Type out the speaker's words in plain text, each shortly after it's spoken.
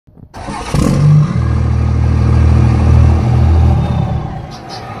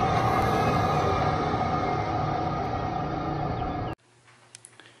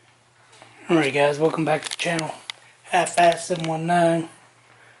Alright guys, welcome back to the channel. Half-Assed 719.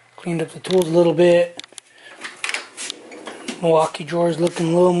 Cleaned up the tools a little bit. Milwaukee drawers looking a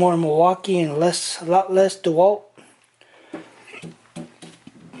little more Milwaukee and a lot less DeWalt.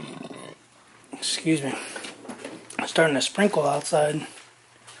 Excuse me. It's starting to sprinkle outside.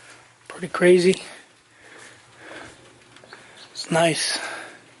 Pretty crazy. It's nice.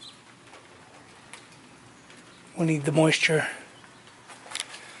 We need the moisture.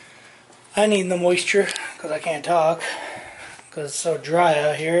 I need the moisture because I can't talk because it's so dry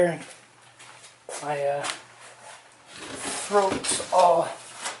out here. My throat's all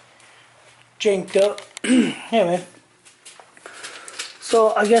janked up. Anyway,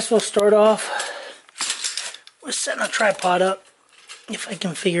 so I guess we'll start off with setting a tripod up, if I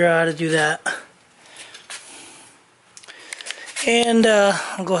can figure out how to do that. And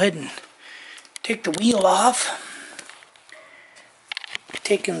I'll go ahead and take the wheel off.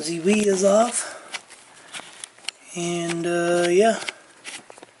 Taking the wheels off. And yeah.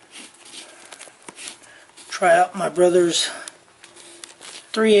 Try out my brother's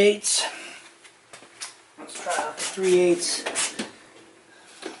 3/8. Let's try out the 3/8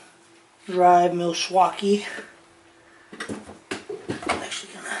 drive Milwaukee. I'm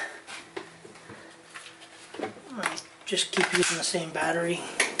actually gonna just keep using the same battery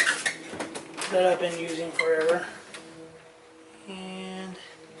that I've been using forever. And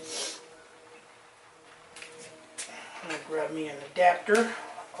I'm gonna grab me an adapter.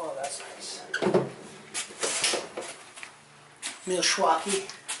 Oh, that's nice. Milwaukee. I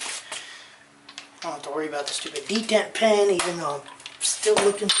don't have to worry about the stupid detent pen, even though I'm still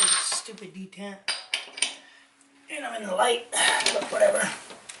looking for this stupid detent. And I'm in the light, but whatever.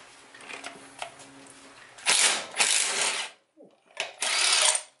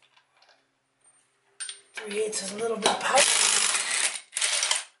 3/8 is a little bit power.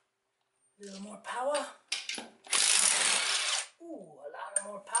 A little more power. Ooh, a lot of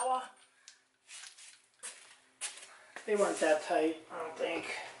more power. They weren't that tight, I don't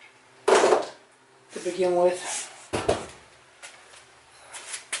think, to begin with.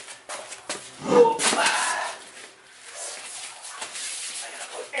 Oh. I gotta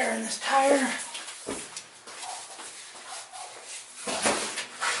put air in this tire.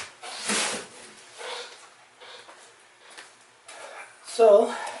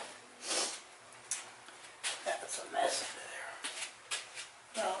 So, that's a mess over there.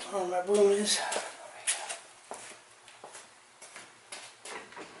 I don't know where my broom is.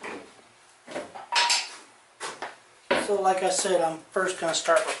 So like I said, I'm first going to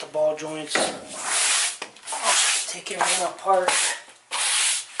start with the ball joints. I'll take everything apart.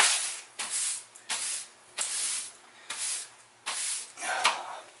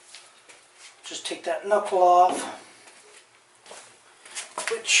 Just take that knuckle off,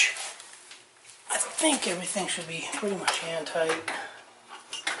 which I think everything should be pretty much hand tight.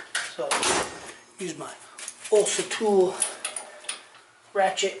 So use my Ulsa tool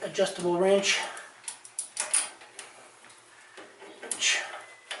ratchet adjustable wrench.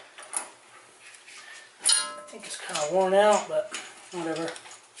 I think it's kind of worn out, but whatever.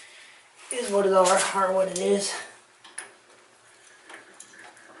 It is what it are, or what it is.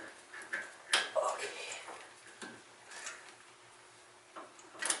 Okay.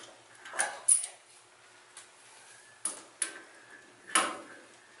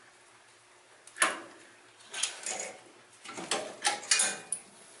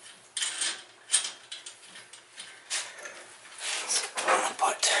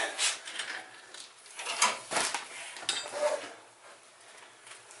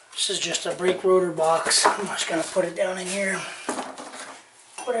 This is just a brake rotor box. I'm just going to put it down in here.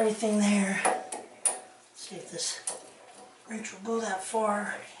 Put everything there. See if this wrench will go that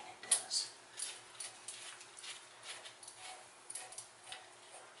far. It does.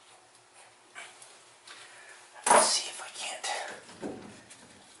 Let's see if I can't.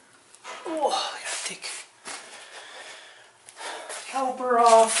 Oh, I gotta take the caliper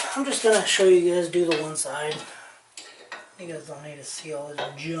off. I'm just going to show you guys do the one side. You guys don't need to see all this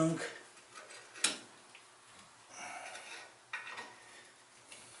junk.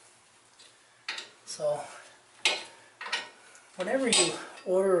 So, whenever you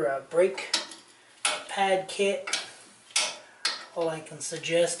order a brake pad kit, all I can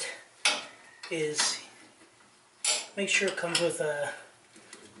suggest is make sure it comes with a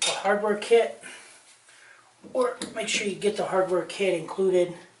hardware kit, or make sure you get the hardware kit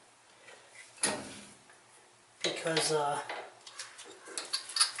included. Because, I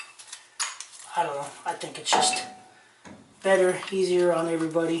don't know, I think it's just better, easier on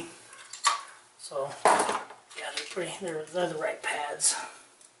everybody. So, yeah, they're the right pads.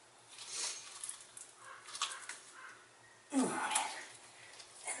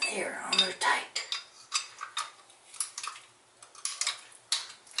 Here, on there tight.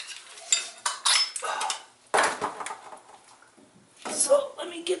 So let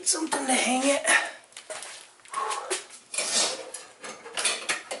me get something to hang it.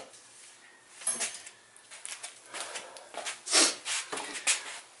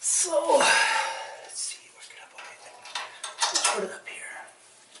 So let's see, where can I put it? Let's put it up here.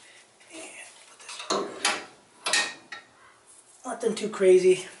 And put this up here. Nothing too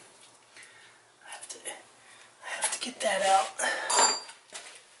crazy. I have to get that out.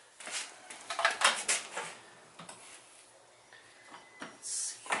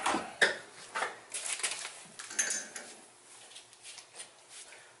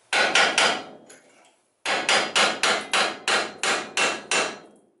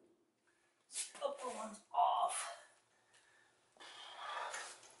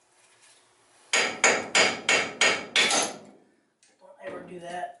 Do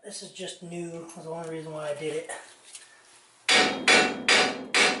that. This is just new. That's the only reason why I did it. Okay.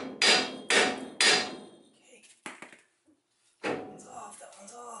 That one's off. That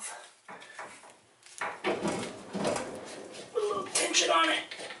one's off. Put a little tension on it.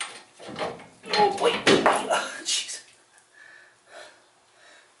 Oh, wait. Oh, jeez.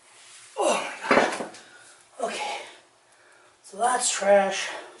 Oh my gosh. Okay. So that's trash.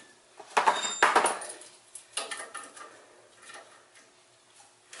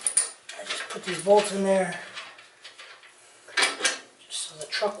 Put these bolts in there just so the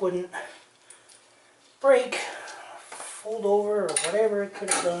truck wouldn't break, fold over, or whatever it could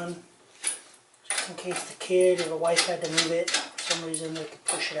have done, just in case the kid or the wife had to move it. For some reason they could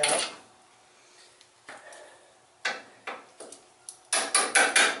push it out.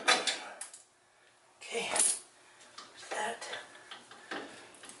 Okay, there's that.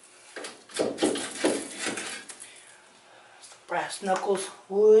 There's the brass knuckles,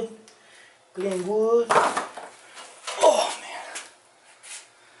 wood. Green wood. Oh man.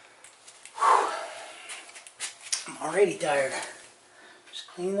 Whew. I'm already tired. Just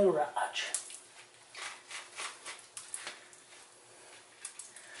clean the garage.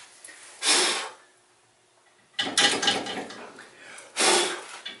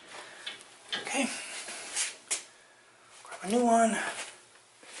 Okay. Grab a new one.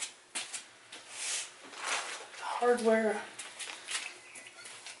 Hardware.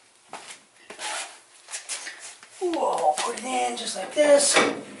 Whoa, put it in just like this.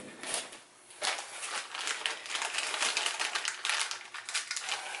 Get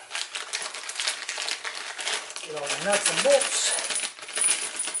all the nuts and bolts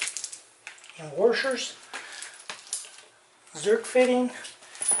and washers. Zerk fitting.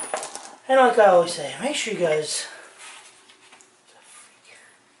 And like I always say, make sure you guys.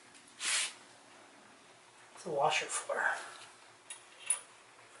 It's a washer for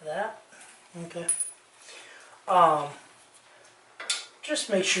that. Okay. Just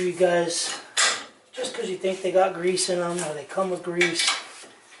make sure you guys, just because you think they got grease in them or they come with grease,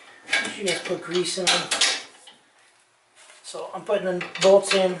 make sure you guys put grease in them. So I'm putting the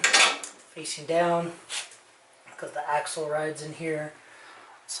bolts in facing down because the axle rides in here.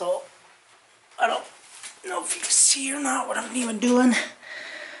 So I don't know if you can see or not what I'm even doing.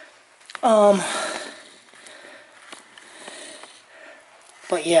 But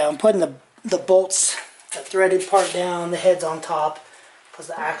yeah, I'm putting the bolts, the threaded part down, the head's on top, because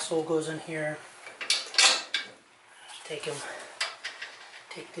the axle goes in here. Take the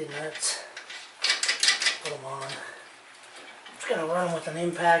nuts, put them on. I'm just going to run them with an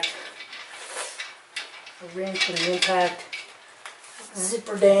impact. A wrench with an impact.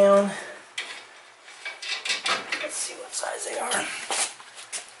 Zipper down. Let's see what size they are.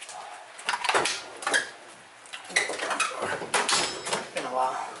 It's been a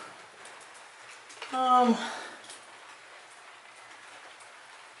while.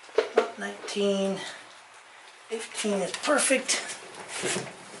 19, 18 is perfect.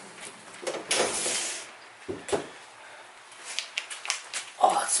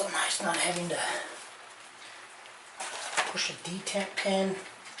 Oh, it's so nice not having to push a detent pin.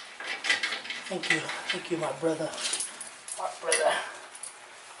 Thank you, my brother.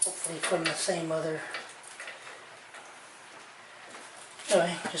 Hopefully from the same mother.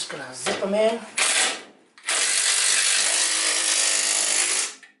 Anyway, just gonna zip them in.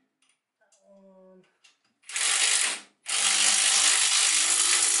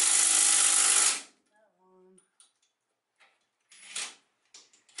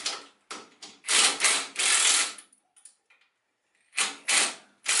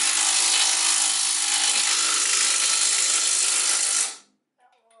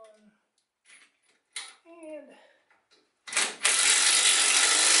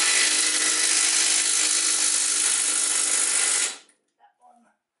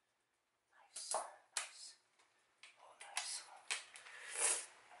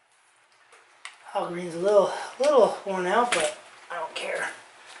 toggle green's a little worn out, but I don't care.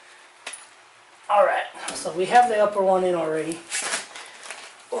 Alright, so we have the upper one in already.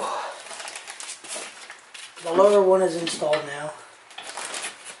 Oh. The lower one is installed now.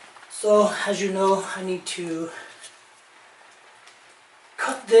 So, as you know, I need to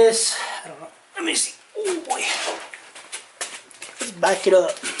cut this. I don't know. Let me see. Oh boy. Let's back it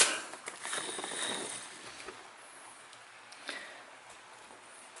up.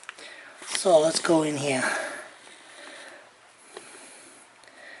 So, let's go in here.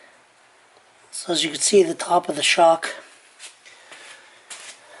 So, as you can see, the top of the shock.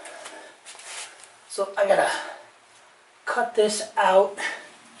 So, I gotta cut this out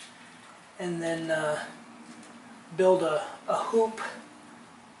and then build a hoop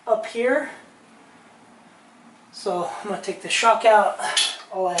up here. So I'm going to take the shock out.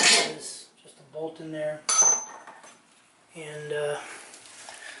 All I have is just a bolt in there. And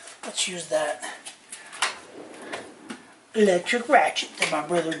let's use that electric ratchet that my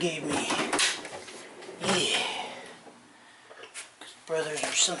brother gave me. Yeah. 'Cause brothers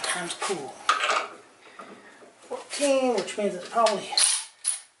are sometimes cool. 14, which means it's probably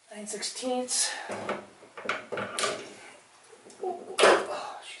 9/16.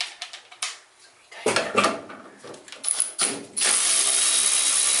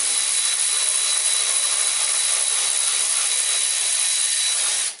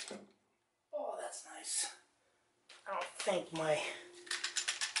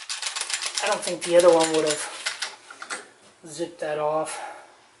 I don't think the other one would have zipped that off.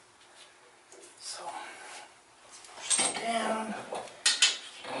 So, push it down.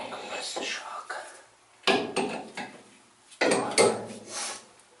 Compress the shock.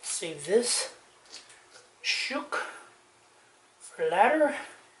 Save this. Shook for ladder.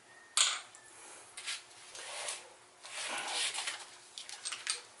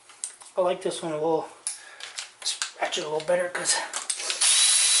 I like this one a little. Ratchet a little better because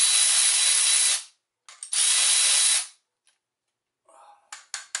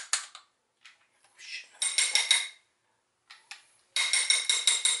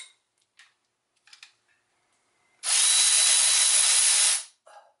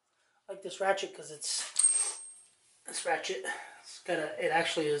I like this ratchet because this ratchet it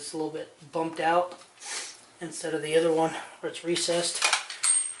actually is a little bit bumped out instead of the other one where it's recessed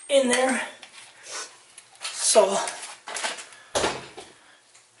in there. So,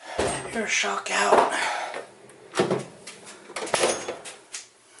 here's shock out.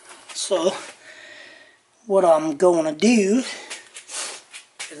 So, what I'm going to do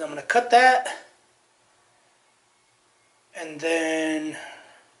is I'm going to cut that, and then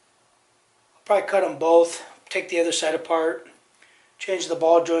I'll probably cut them both, take the other side apart, change the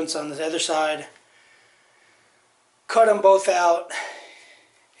ball joints on the other side, cut them both out,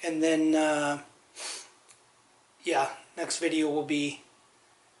 and then yeah, next video will be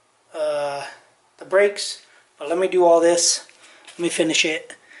the brakes. But let me do all this. Let me finish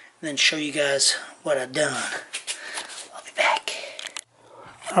it and then show you guys what I've done. I'll be back.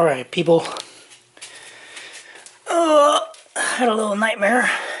 Alright, people. I had a little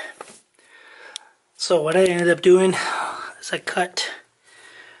nightmare. So what I ended up doing is I cut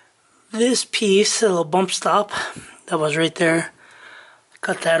this piece, a little bump stop that was right there. I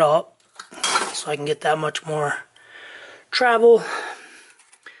cut that off so I can get that much more travel.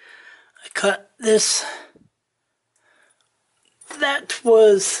 I cut this. That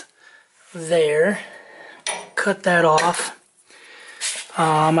was there. Cut that off.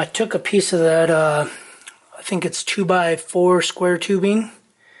 I took a piece of that, I think it's 2x4 square tubing,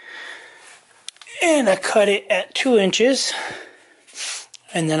 and I cut it at 2 inches,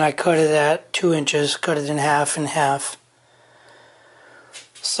 and then I cut it at 2 inches, cut it in half and half.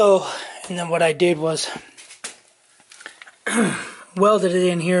 So, and then what I did was welded it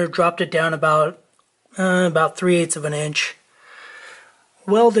in here, dropped it down about 3/8 of an inch,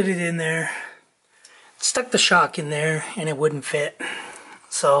 welded it in there, stuck the shock in there, and it wouldn't fit.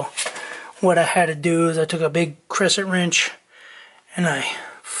 So what I had to do is I took a big crescent wrench and I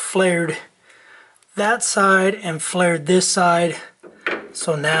flared that side and flared this side,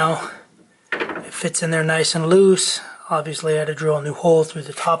 so now it fits in there nice and loose. Obviously I had to drill a new hole through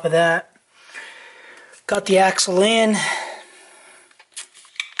the top of that. Got the axle in.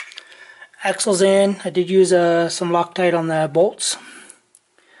 Axle's in. I did use some Loctite on the bolts.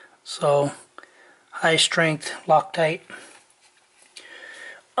 So, high strength Loctite.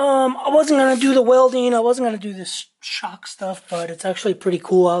 I wasn't going to do the welding. I wasn't going to do this shock stuff, but it's actually pretty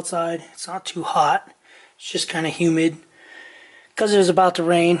cool outside. It's not too hot. It's just kind of humid because it was about to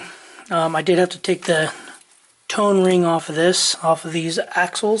rain. I did have to take the tone ring off of these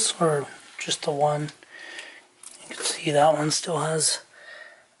axles, or just the one. You can see that one still has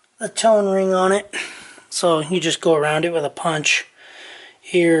a tone ring on it. So you just go around it with a punch.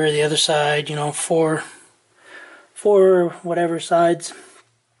 Here or the other side, you know, four whatever sides.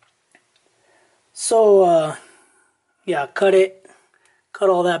 So yeah, cut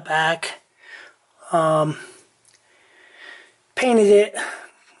all that back. Painted it,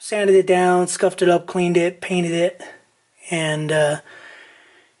 sanded it down, scuffed it up, cleaned it, painted it, and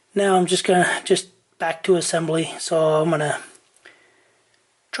now I'm just back to assembly. So I'm gonna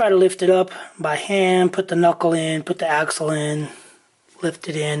try to lift it up by hand, put the knuckle in, put the axle in, lift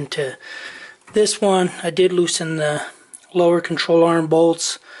it into this one. I did loosen the lower control arm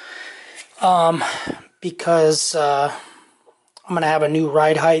bolts because I'm gonna have a new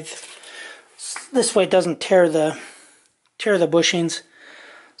ride height. This way it doesn't tear the bushings.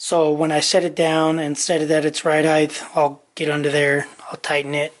 So when I set it down and set it at its ride height, I'll get under there, I'll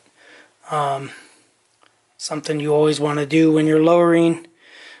tighten it. Something you always want to do when you're lowering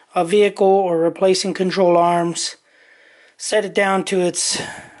a vehicle or replacing control arms. Set it down to its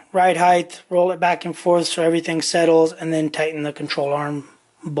ride height, roll it back and forth so everything settles, and then tighten the control arm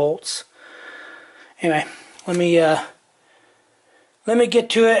bolts. Anyway, let me get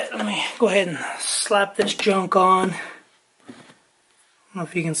to it. Let me go ahead and slap this junk on. I don't know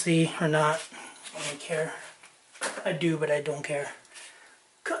if you can see or not. I don't care. I do, but I don't care.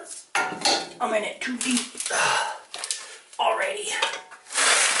 Because I'm in it too deep already.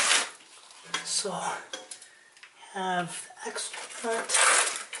 So, have axle front,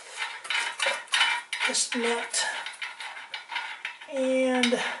 this nut, and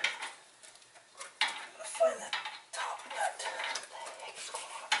find the top nut. What the heck is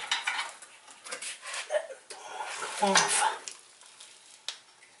going on? That won't come off.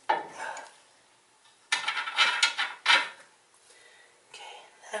 Okay,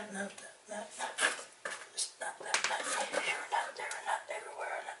 that nut, this nut, that nut, here, nut, there, nut,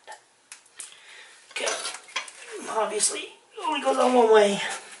 everywhere, nut. Okay, obviously it only goes on one way.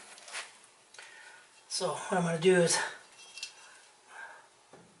 So what I'm going to do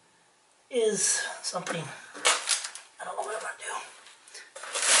is something, I don't know what I'm going to do.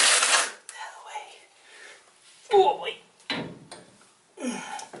 Out of the way. Oh, wait.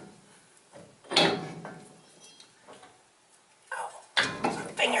 Ow, my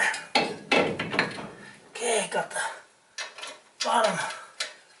finger. Okay, got the bottom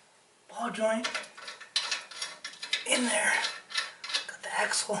ball joint in there. Got the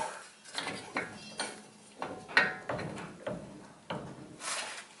axle.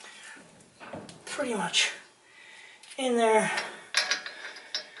 Pretty much in there,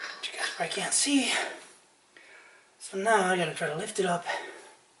 which you guys probably can't see. So now I gotta try to lift it up.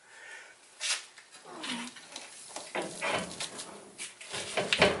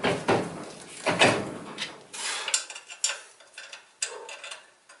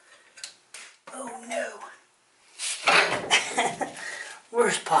 Oh no.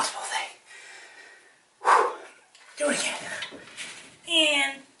 Worst possible thing. Whew. Do it again.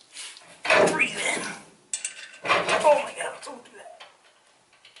 And breathe in. Oh my god, don't do that.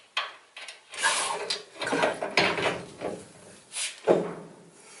 Oh, come on.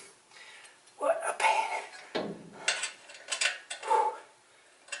 What a pain. Whew.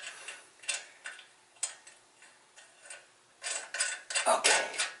 Okay.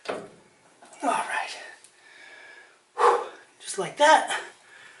 Alright. Just like that.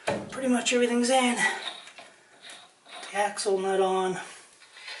 Pretty much everything's in. The axle nut on.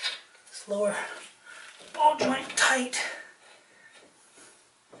 This lower ball joint tight.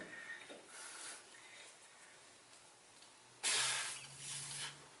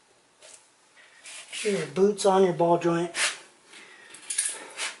 Make sure your boot's on your ball joint.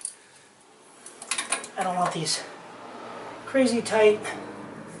 I don't want these crazy tight,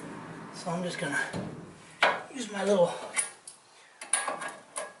 so I'm just gonna use my little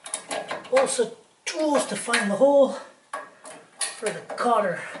bolsa tools to find the hole for the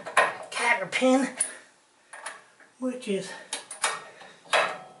cotter pin, which is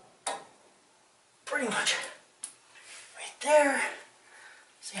pretty much right there.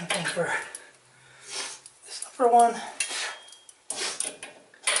 Same thing for this upper one.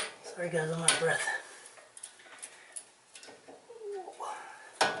 Sorry guys, I'm out of breath.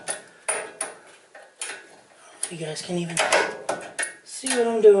 If you guys can even see what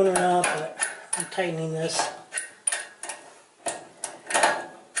I'm doing or not, but I'm tightening this.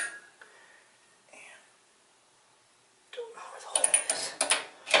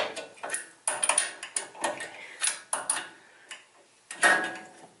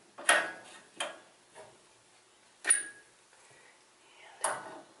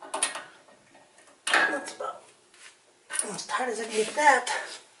 tight as I can get that.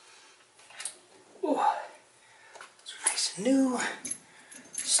 Ooh. It's nice and new.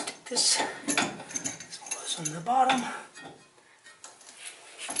 Stick this close on the bottom.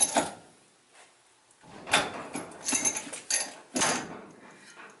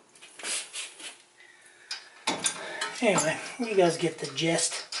 Anyway, you guys get the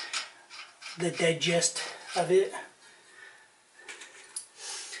gist, the digest of it.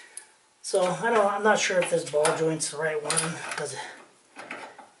 So I'm not sure if this ball joint's the right one, because it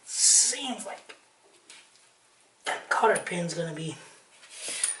seems like that cotter pin's gonna be.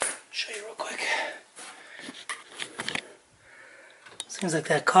 Show you real quick. Seems like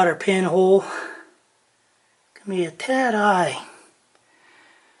that cotter pin hole can be a tad high,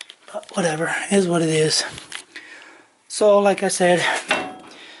 but whatever, is what it is. So, like I said,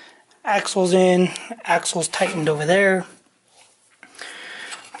 axle's in, axle's tightened over there.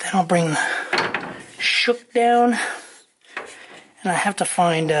 Then I'll bring the shook down, and I have to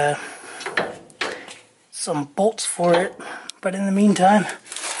find some bolts for it. But in the meantime,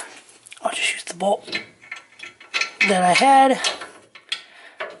 I'll just use the bolt that I had.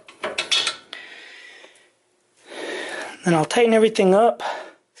 Then I'll tighten everything up.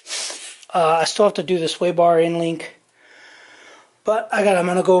 I still have to do the sway bar in link. But I'm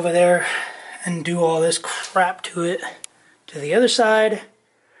gonna go over there and do all this crap to it, to the other side,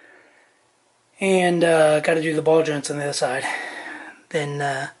 and got to do the ball joints on the other side.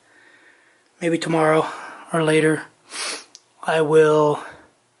 Then maybe tomorrow or later I will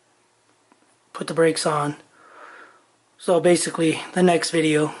put the brakes on. So basically the next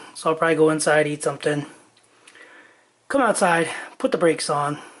video, so I'll probably go inside, eat something, come outside, put the brakes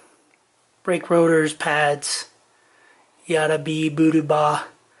on, brake rotors, pads, yada bee boo doo ba,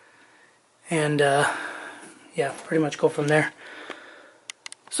 and yeah, pretty much go from there.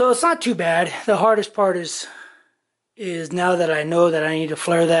 So it's not too bad. The hardest part is now that I know that I need to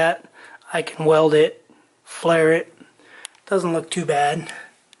flare that, I can weld it, flare it. Doesn't look too bad.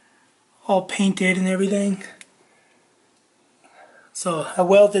 All painted and everything. So I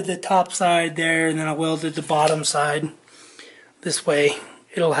welded the top side there, and then I welded the bottom side. This way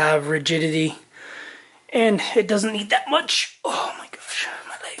it'll have rigidity. And it doesn't need that much. Oh my gosh,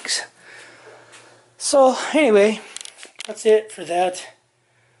 my legs. So anyway, that's it for that.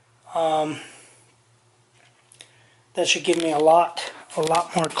 That should give me a lot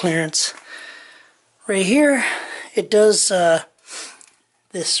more clearance. Right here, it does,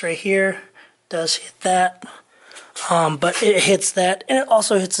 this right here does hit that. But it hits that, and it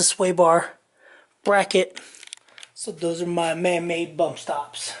also hits the sway bar bracket. So those are my man-made bump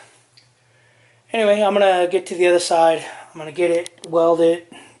stops. Anyway, I'm going to get to the other side. I'm going to get it, weld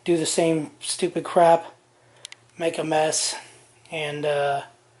it, do the same stupid crap, make a mess, and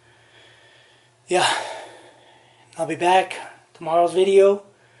yeah. I'll be back tomorrow's video.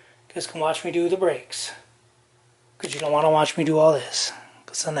 You guys can watch me do the brakes, because you don't want to watch me do all this,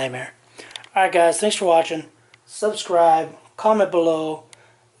 because it's a nightmare. Alright guys, thanks for watching. Subscribe, comment below.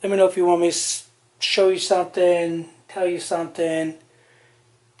 Let me know if you want me to show you something, tell you something,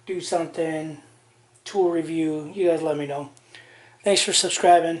 do something, tool review. You guys let me know. Thanks for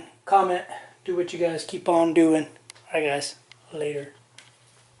subscribing, comment, do what you guys keep on doing. Alright guys, later.